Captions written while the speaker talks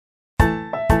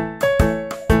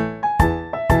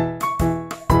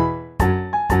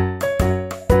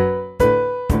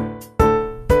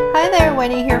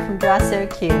Winnie here from Draw So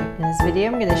Cute. In this video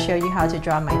I'm going to show you how to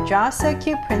draw my Draw So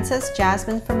Cute Princess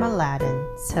Jasmine from Aladdin.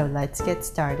 So let's get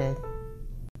started.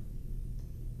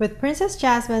 With Princess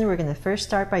Jasmine we're going to first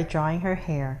start by drawing her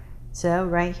hair. So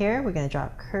right here we're going to draw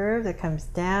a curve that comes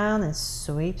down and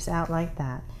sweeps out like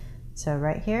that. So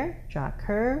right here, draw a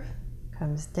curve,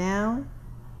 comes down,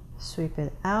 sweep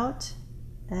it out,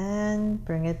 and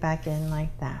bring it back in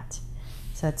like that.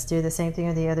 So let's do the same thing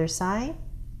on the other side.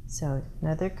 So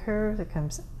another curve that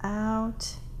comes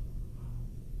out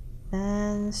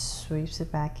and sweeps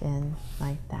it back in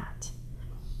like that.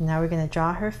 Now we're going to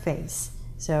draw her face.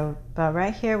 So about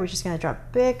right here we're just going to draw a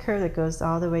big curve that goes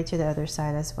all the way to the other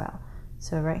side as well.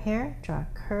 So right here, draw a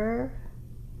curve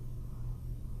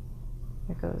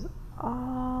that goes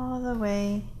all the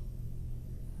way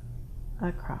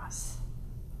across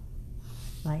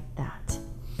like that.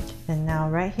 And now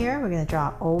right here we're going to draw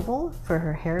an oval for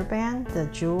her hairband, the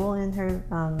jewel in her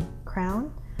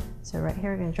crown. So right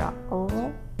here we're going to draw an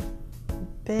oval,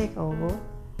 big oval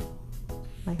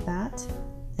like that.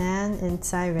 And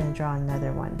inside we're going to draw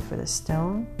another one for the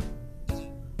stone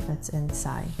that's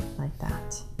inside like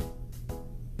that.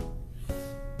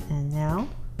 And now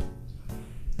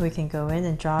we can go in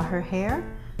and draw her hair.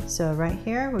 So right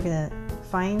here we're going to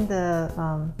find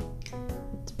the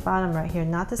bottom right here,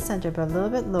 not the center but a little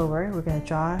bit lower. We're going to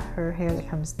draw her hair that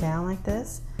comes down like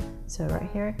this. So right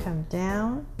here, come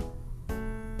down,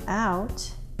 out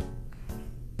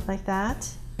like that,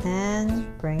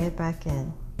 and bring it back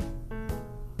in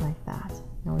like that.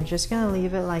 And we're just going to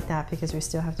leave it like that because we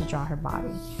still have to draw her body.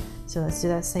 So let's do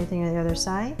that same thing on the other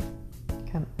side.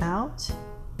 Come out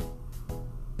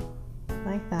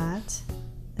like that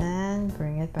and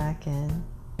bring it back in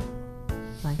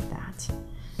like that.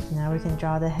 Now we can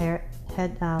draw the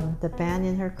the band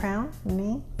in her crown,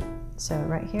 So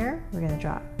right here, we're going to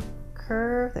draw a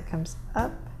curve that comes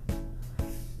up,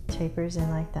 tapers in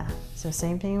like that. So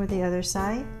same thing with the other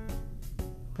side.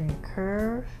 Bring a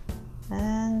curve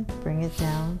and bring it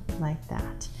down like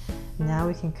that. Now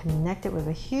we can connect it with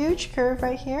a huge curve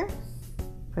right here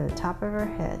for the top of her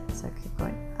head. So keep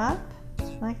going up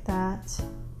like that,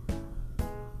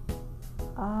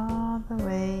 all the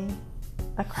way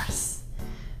across.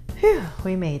 Whew,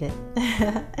 we made it.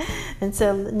 And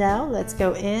so now let's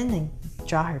go in and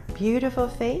draw her beautiful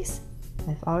face.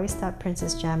 I've always thought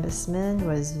Princess Jasmine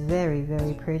was very,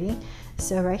 very pretty.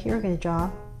 So right here we're going to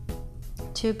draw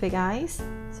two big eyes.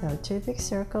 So two big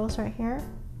circles right here.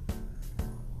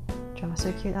 Draw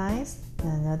so cute eyes.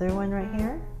 And another one right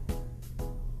here.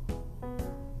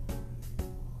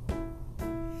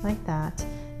 Like that.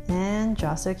 And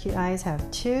draw so cute eyes have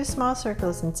two small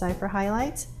circles inside for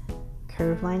highlights.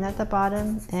 Curve line at the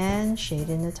bottom and shade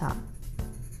in the top.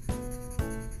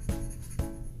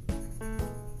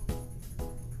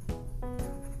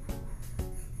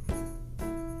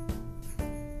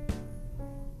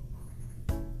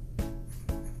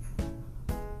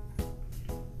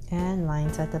 And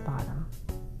lines at the bottom.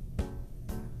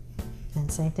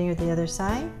 And same thing with the other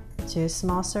side. Two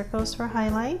small circles for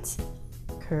highlights,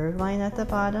 curve line at the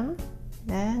bottom,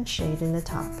 and shade in the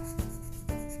top.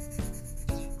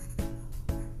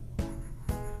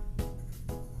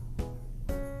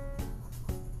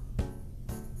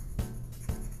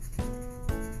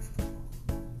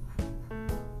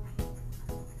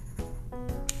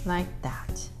 Like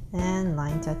that, and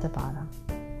lines at the bottom.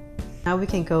 Now we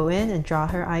can go in and draw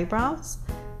her eyebrows.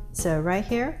 So right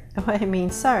here,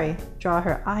 draw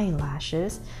her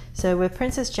eyelashes. So with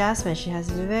Princess Jasmine, she has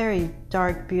very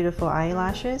dark, beautiful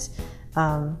eyelashes.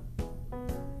 So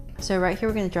right here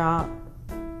we're going to draw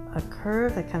a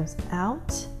curve that comes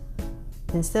out.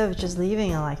 Instead of just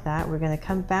leaving it like that, we're going to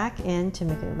come back in to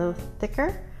make it a little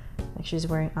thicker, like she's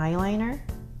wearing eyeliner.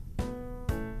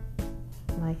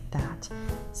 Like that.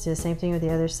 Let's do the same thing with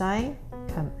the other side.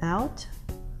 Come out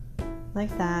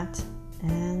like that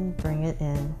and bring it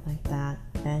in like that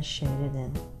and shade it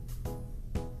in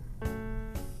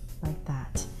like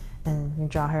that. And you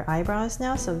draw her eyebrows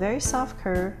now. So very soft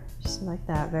curve, just like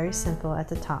that, very simple at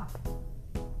the top.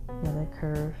 Another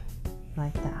curve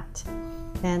like that.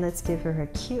 And let's give her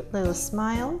cute little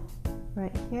smile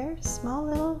right here. Small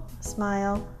little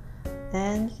smile.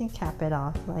 And you can cap it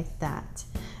off like that.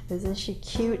 Isn't she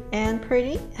cute and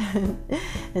pretty?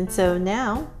 And so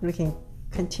now we can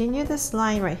continue this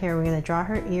line right here. We're going to draw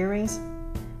her earrings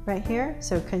right here.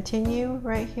 So continue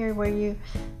right here where you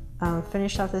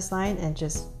finish off this line and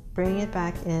just bring it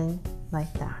back in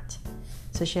like that.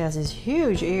 So she has these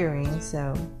huge earrings,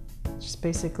 so just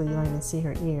basically you don't even see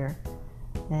her ear.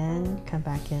 And come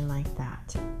back in like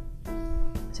that.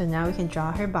 So now we can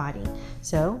draw her body.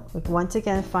 So once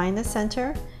again, find the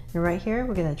center And right here,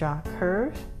 we're gonna draw a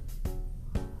curve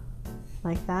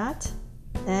like that.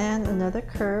 And another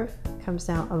curve comes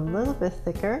down a little bit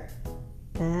thicker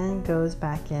and goes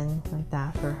back in like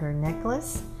that for her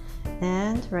necklace.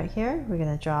 And right here, we're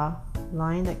gonna draw a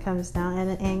line that comes down at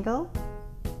an angle,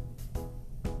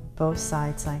 both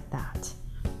sides like that.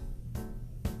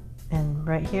 And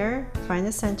right here, find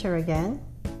the center again,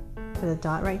 put a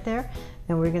dot right there,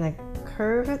 and we're gonna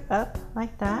curve it up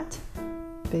like that,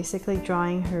 basically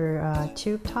drawing her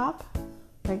tube top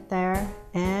right there,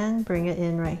 and bring it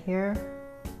in right here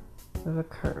with a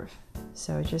curve.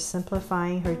 So just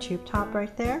simplifying her tube top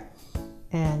right there.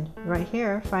 And right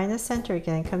here, find the center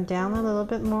again, come down a little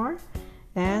bit more,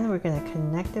 and we're gonna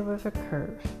connect it with a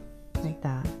curve like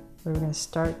that. We're gonna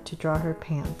start to draw her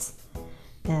pants.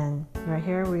 And right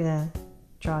here, we're gonna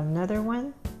draw another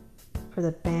one for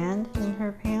the band in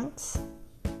her pants,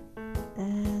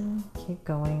 and keep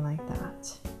going like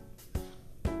that.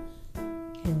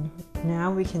 And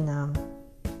now we can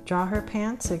draw her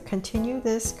pants. So continue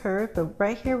this curve, but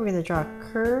right here we're going to draw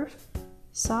a curve,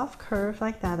 soft curve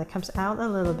like that comes out a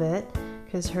little bit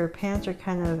because her pants are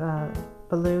kind of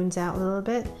balloons out a little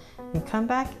bit, and come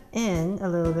back in a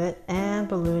little bit and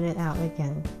balloon it out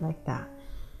again like that.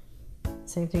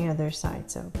 Same thing other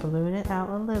side. So balloon it out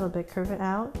a little bit, curve it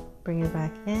out, bring it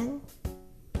back in,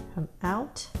 come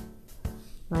out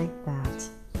like that.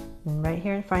 And right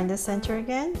here, and find the center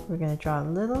again, we're going to draw a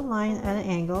little line at an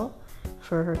angle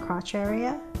for her crotch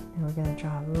area, and we're going to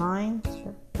draw a line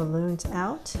that balloons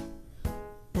out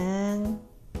and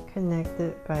connect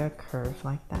it by a curve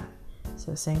like that.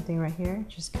 So same thing right here,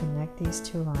 just connect these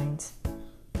two lines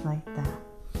like that.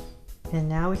 And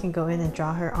now we can go in and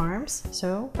draw her arms.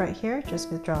 So right here, just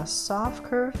going to draw a soft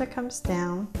curve that comes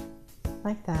down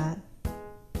like that.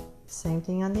 Same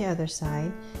thing on the other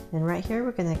side. And right here,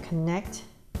 we're going to connect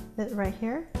it right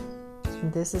here.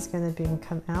 And this is going to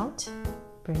come out,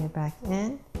 bring it back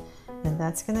in, and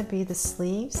that's going to be the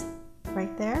sleeves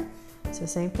right there. So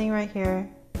same thing right here,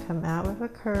 come out with a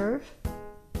curve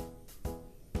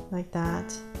like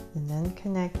that, and then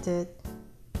connect it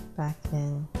back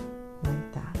in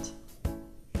like that.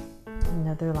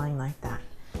 Another line like that.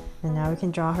 And now we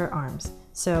can draw her arms.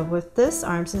 So with this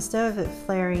arms, instead of it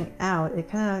flaring out, it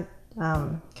kind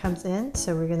of comes in.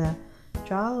 So we're gonna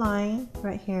draw a line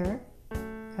right here,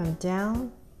 come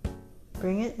down,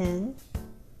 bring it in,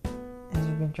 and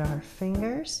we're gonna draw her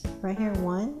fingers right here,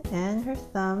 one, and her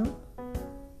thumb,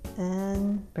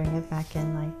 and bring it back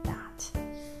in like that.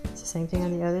 So same thing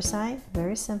on the other side,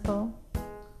 very simple.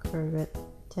 Curve it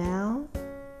down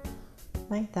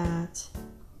like that,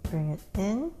 bring it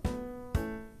in,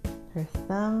 her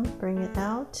thumb, bring it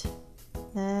out,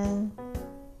 and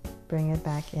bring it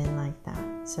back in like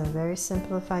that. So a very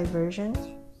simplified version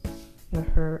of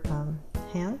her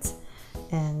hands.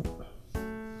 And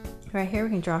right here we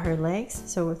can draw her legs.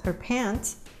 So with her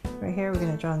pants, right here we're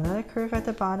going to draw another curve at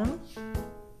the bottom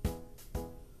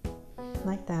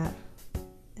like that,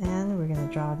 and we're going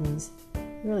to draw these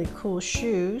really cool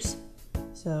shoes.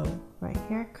 So right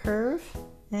here, curve,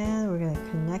 and we're going to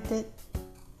connect it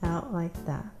out like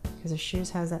that because the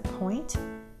shoes has that point,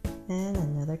 and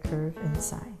another curve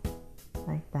inside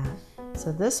like that.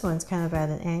 So this one's kind of at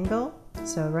an angle.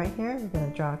 So right here, we're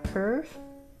going to draw a curve,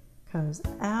 comes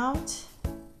out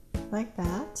like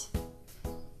that,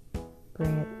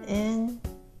 bring it in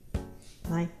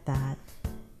like that,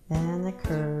 and the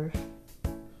curve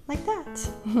like that.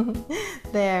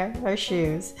 There, our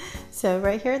shoes. So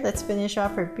right here, let's finish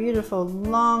off her beautiful,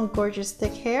 long, gorgeous,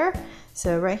 thick hair.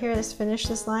 So right here, let's finish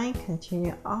this line,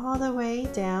 continue all the way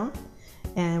down.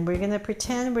 And we're gonna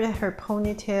pretend that her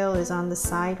ponytail is on the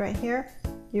side right here,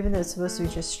 even though it's supposed to be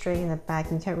just straight in the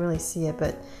back. You can't really see it,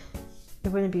 but it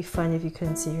wouldn't be fun if you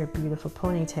couldn't see her beautiful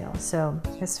ponytail. So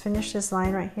let's finish this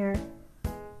line right here,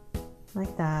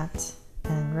 like that.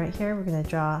 And right here, we're gonna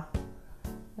draw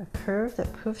a curve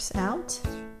that poofs out.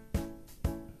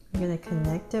 I'm gonna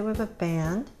connect it with a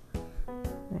band.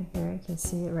 Right here, you can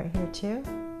see it right here too.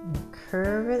 And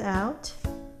curve it out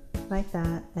like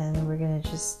that. And we're gonna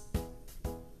just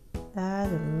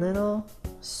add a little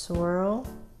swirl,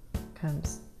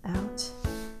 comes out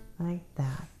like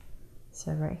that.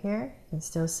 So right here, you can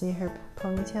still see her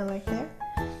ponytail right there.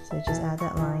 So just add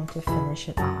that line to finish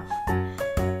it off.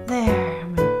 There,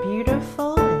 my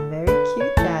beautiful and very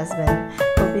cute Jasmine.